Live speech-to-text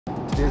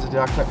Today's the day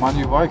I collect my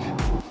new bike.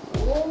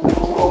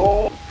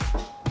 Oh.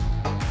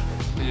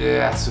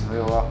 Yeah, that's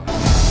unreal that.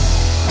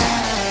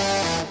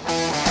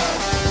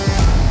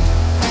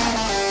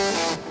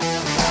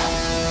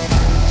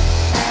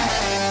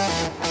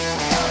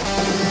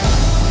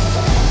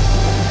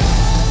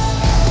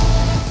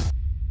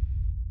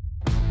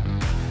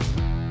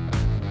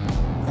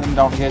 Heading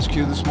down to HQ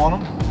this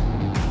morning.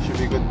 Should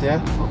be a good day. A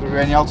little bit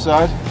rainy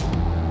outside.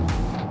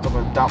 Got a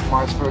bit of damp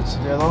my spirits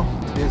today though.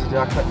 Today's the day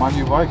I collect my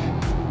new bike.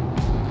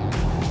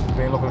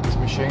 Been looking at this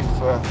machine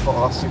for the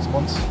last 6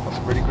 months. Got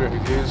some really great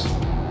reviews.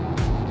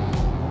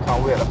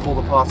 Can't wait to pull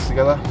the parts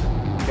together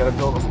and get it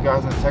built with the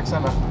guys in the tech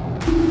centre.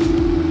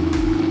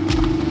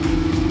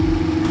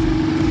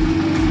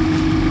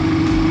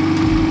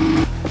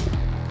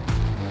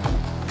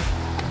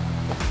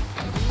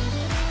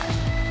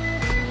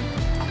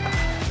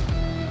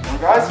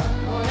 Morning guys.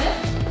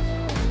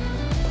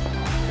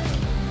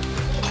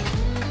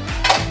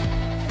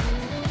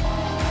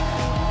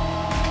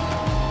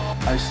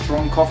 Nice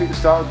strong coffee to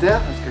start the day.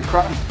 Let's get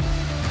cracking.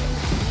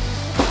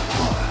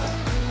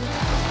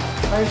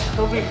 Nice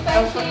coffee.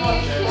 Thanks very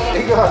much.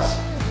 Hey guys.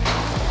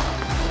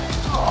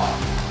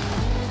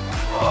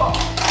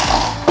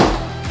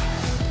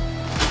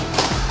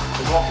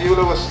 There's one for you,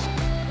 Lewis.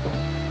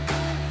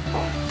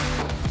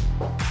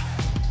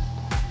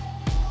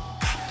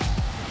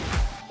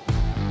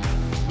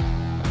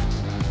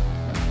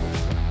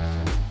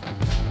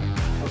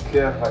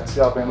 Okay, like I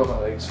say, I've been looking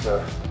at these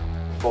for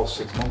 4 to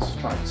 6 months,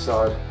 trying to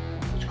decide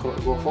which colour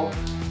to go for.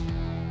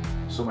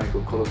 So many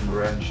good colours in the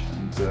range,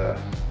 and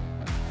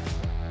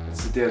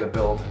it's the day to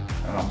build,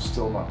 and I'm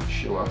still not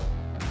sure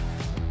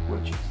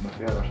which is my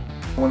favourite.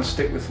 I want to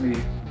stick with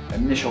me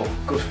initial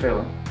gut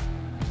feeling.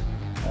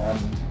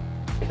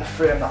 The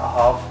frame that I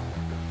have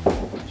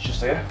is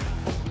just here.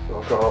 So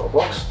I've got out of the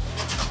box.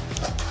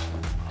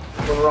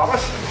 Gonna wrap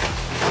it.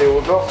 Here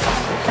we go.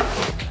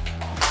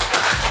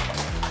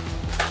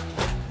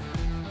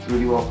 It's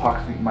really well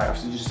packed. I think you might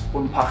have to just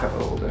unpack it a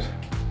little bit.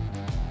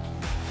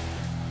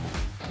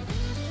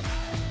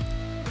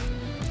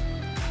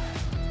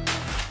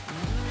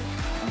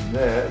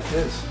 There it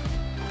is.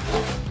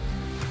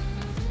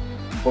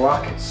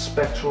 Black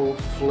spectral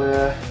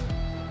flare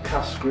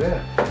cast grey.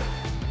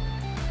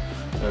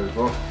 There we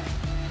go.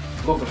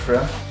 Love the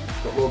frame,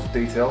 got loads of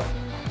detail.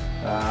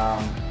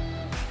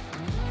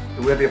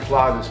 The way they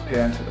apply this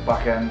paint at the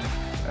back end,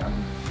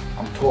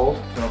 I'm told, I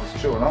don't know if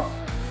it's true or not,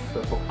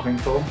 they put cling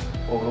film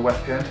over the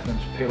wet paint and then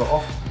just peel it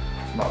off.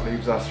 And that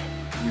leaves that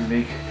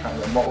unique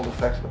kind of mottled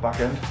effect at the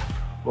back end.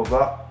 Love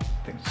that.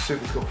 I think it's a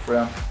super cool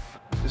frame.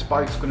 This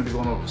bike's going to be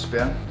going over to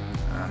Spain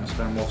and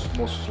spend most of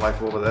its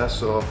life over there,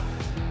 so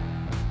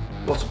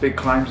lots of big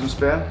climbs in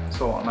Spain,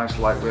 so a nice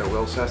lightweight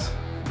wheel set.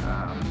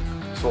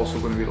 It's also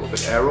going to be a little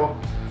bit aero,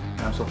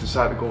 so I've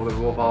decided to go with the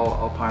Roval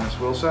Alpinist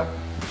wheel set,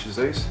 which is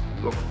these.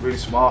 Look really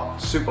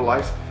smart, super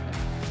light,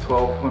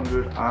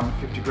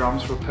 1250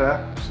 grams for a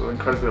pair, so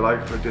incredibly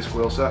light for a disc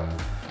wheel set,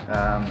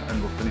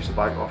 and we'll finish the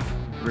bike off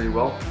really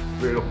well.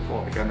 Really looking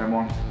forward to getting them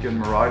on, giving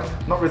them a ride.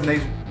 Not ridden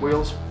these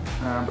wheels,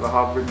 but I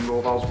have ridden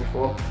Rovals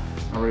before.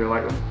 I really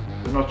like them.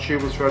 They're not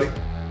tubeless ready,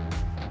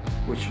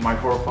 which might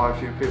horrify a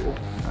few people,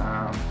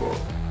 but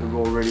they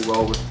roll really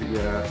well with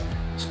the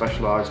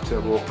specialised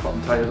turbo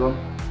cotton tyres on.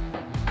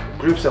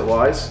 Group set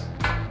wise,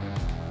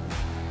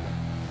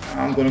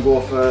 I'm going to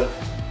go for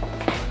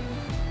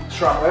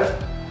SRAM Red.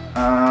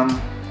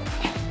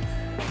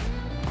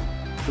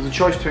 There's a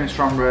choice between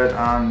SRAM Red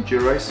and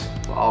Dura-Race,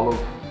 but I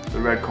love the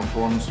red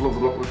components. Love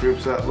the look of the group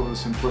set, love the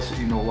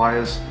simplicity, no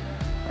wires.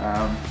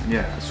 And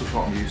yeah, it's just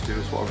what I'm used to.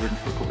 It's what I've ridden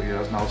for a couple of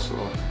years now, so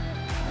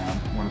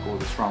I'm going to go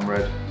with the SRAM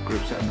Red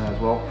group set in there as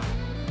well. I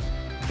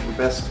think we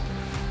best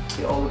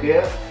get all the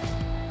gear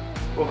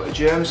over to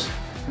James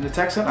in the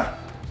tech centre.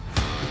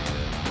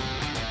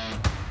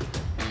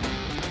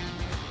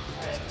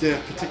 Yeah,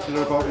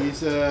 particular about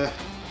his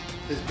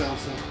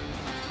bouncing.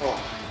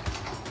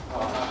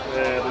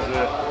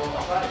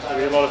 There'll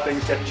be a lot of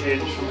things get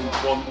changed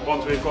from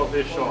once we've got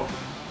this shot.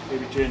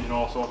 Maybe changing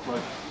all sorts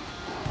of.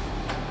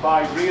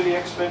 Buy really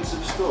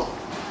expensive stuff,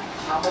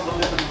 hammer the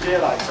living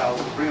daylights out,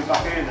 bring it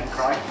back in and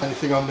cry.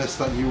 Anything on this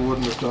that you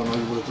wouldn't have done or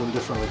you would have done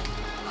differently?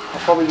 I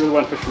probably would have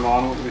went for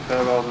Shimano, to be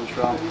fair, rather than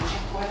SRAM.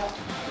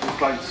 It's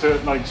like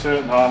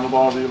certain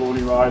handlebars you'll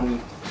only ride, and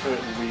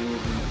certain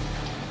wheels and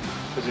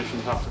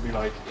positions have to be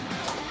like,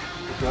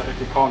 if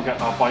you can't get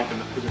that bike in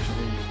the position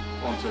that you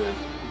want to, you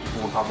just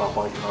won't have that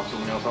bike, you'll have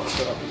somebody else have to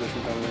set that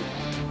position kind of thing.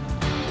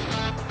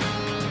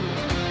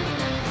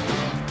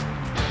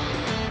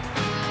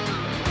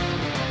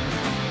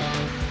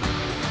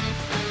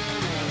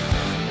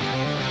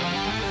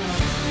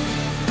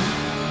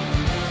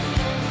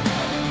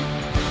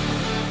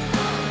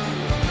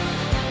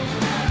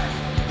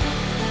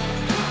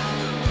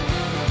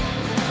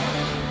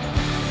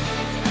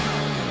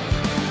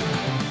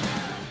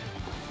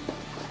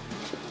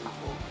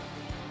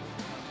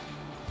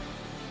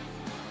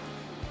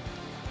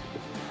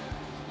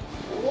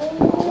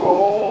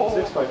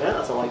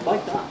 That's a light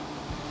bike, that.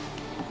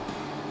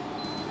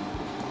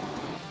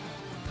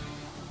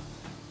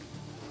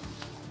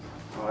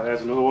 Right,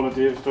 there's another one of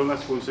Dave's done.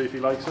 Let's go and see if he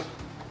likes it.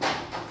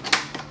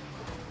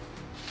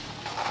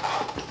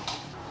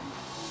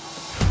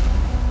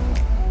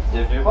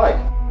 Dave's new bike.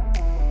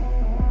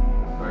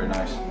 Very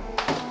nice.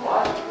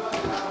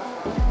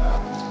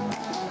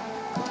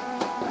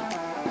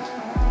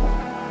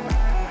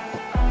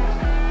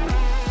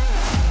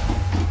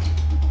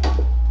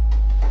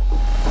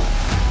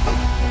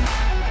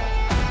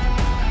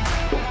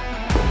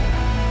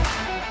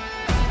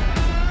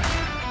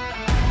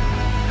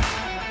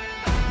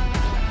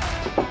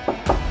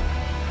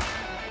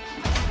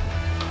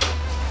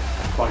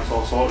 Bike's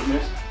all sorted,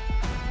 mate.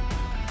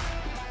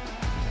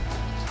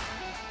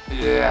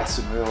 Yeah, it's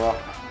unreal that.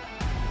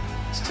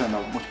 It's turned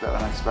out much better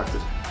than I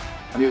expected.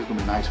 I knew it was going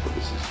to be nice, but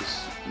this is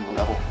just another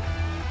level.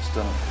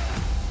 Stunning.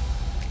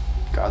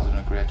 Guys are doing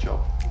a great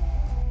job.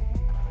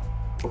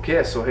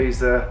 Okay, so here's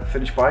the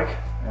finished bike.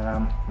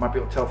 Might be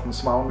able to tell from the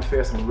smile on my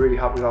face, I'm really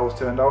happy with how it's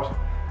turned out.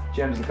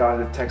 James and the guys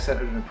at the tech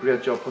centre did a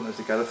great job putting this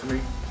together for me.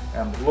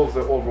 Love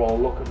the overall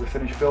look of the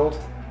finished build.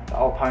 The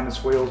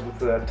Alpinist wheels with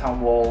the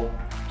town wall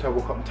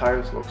turbo cotton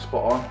tyres look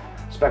spot on.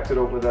 Spec'd it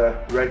up with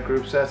a red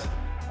Groupset,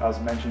 as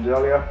mentioned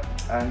earlier.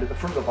 And at the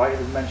front of the bike, I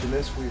didn't mention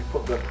this, we've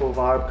put the Pro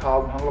Vibe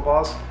carbon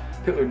handlebars.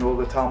 People who know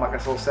the Tarmac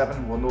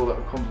SL7 will know that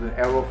it comes with an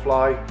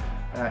Aerofly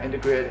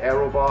integrated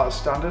aero bar as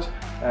standard.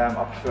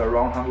 I prefer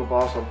round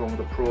handlebars, so I've gone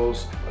with the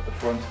Pros at the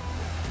front.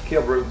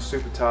 Cable routing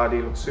super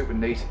tidy, looks super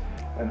neat,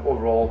 and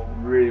overall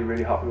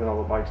really happy with how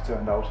the bike's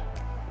turned out.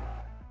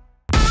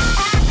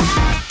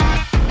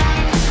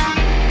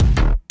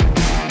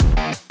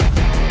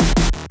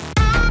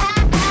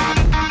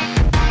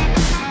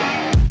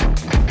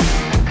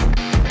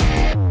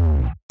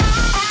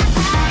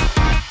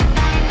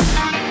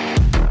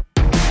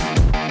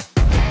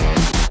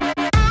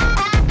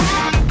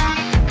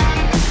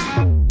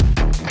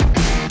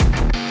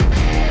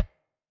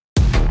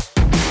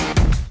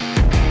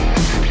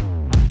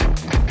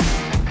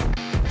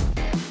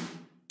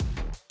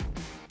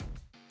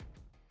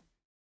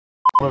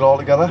 Put it all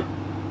together,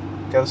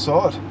 get it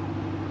sorted.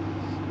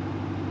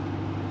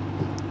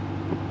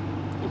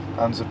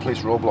 And there's a police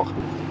roadblock.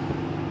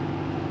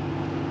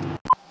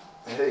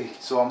 Hey,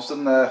 so I'm stood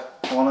in the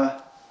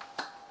corner,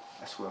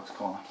 S-Works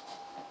corner.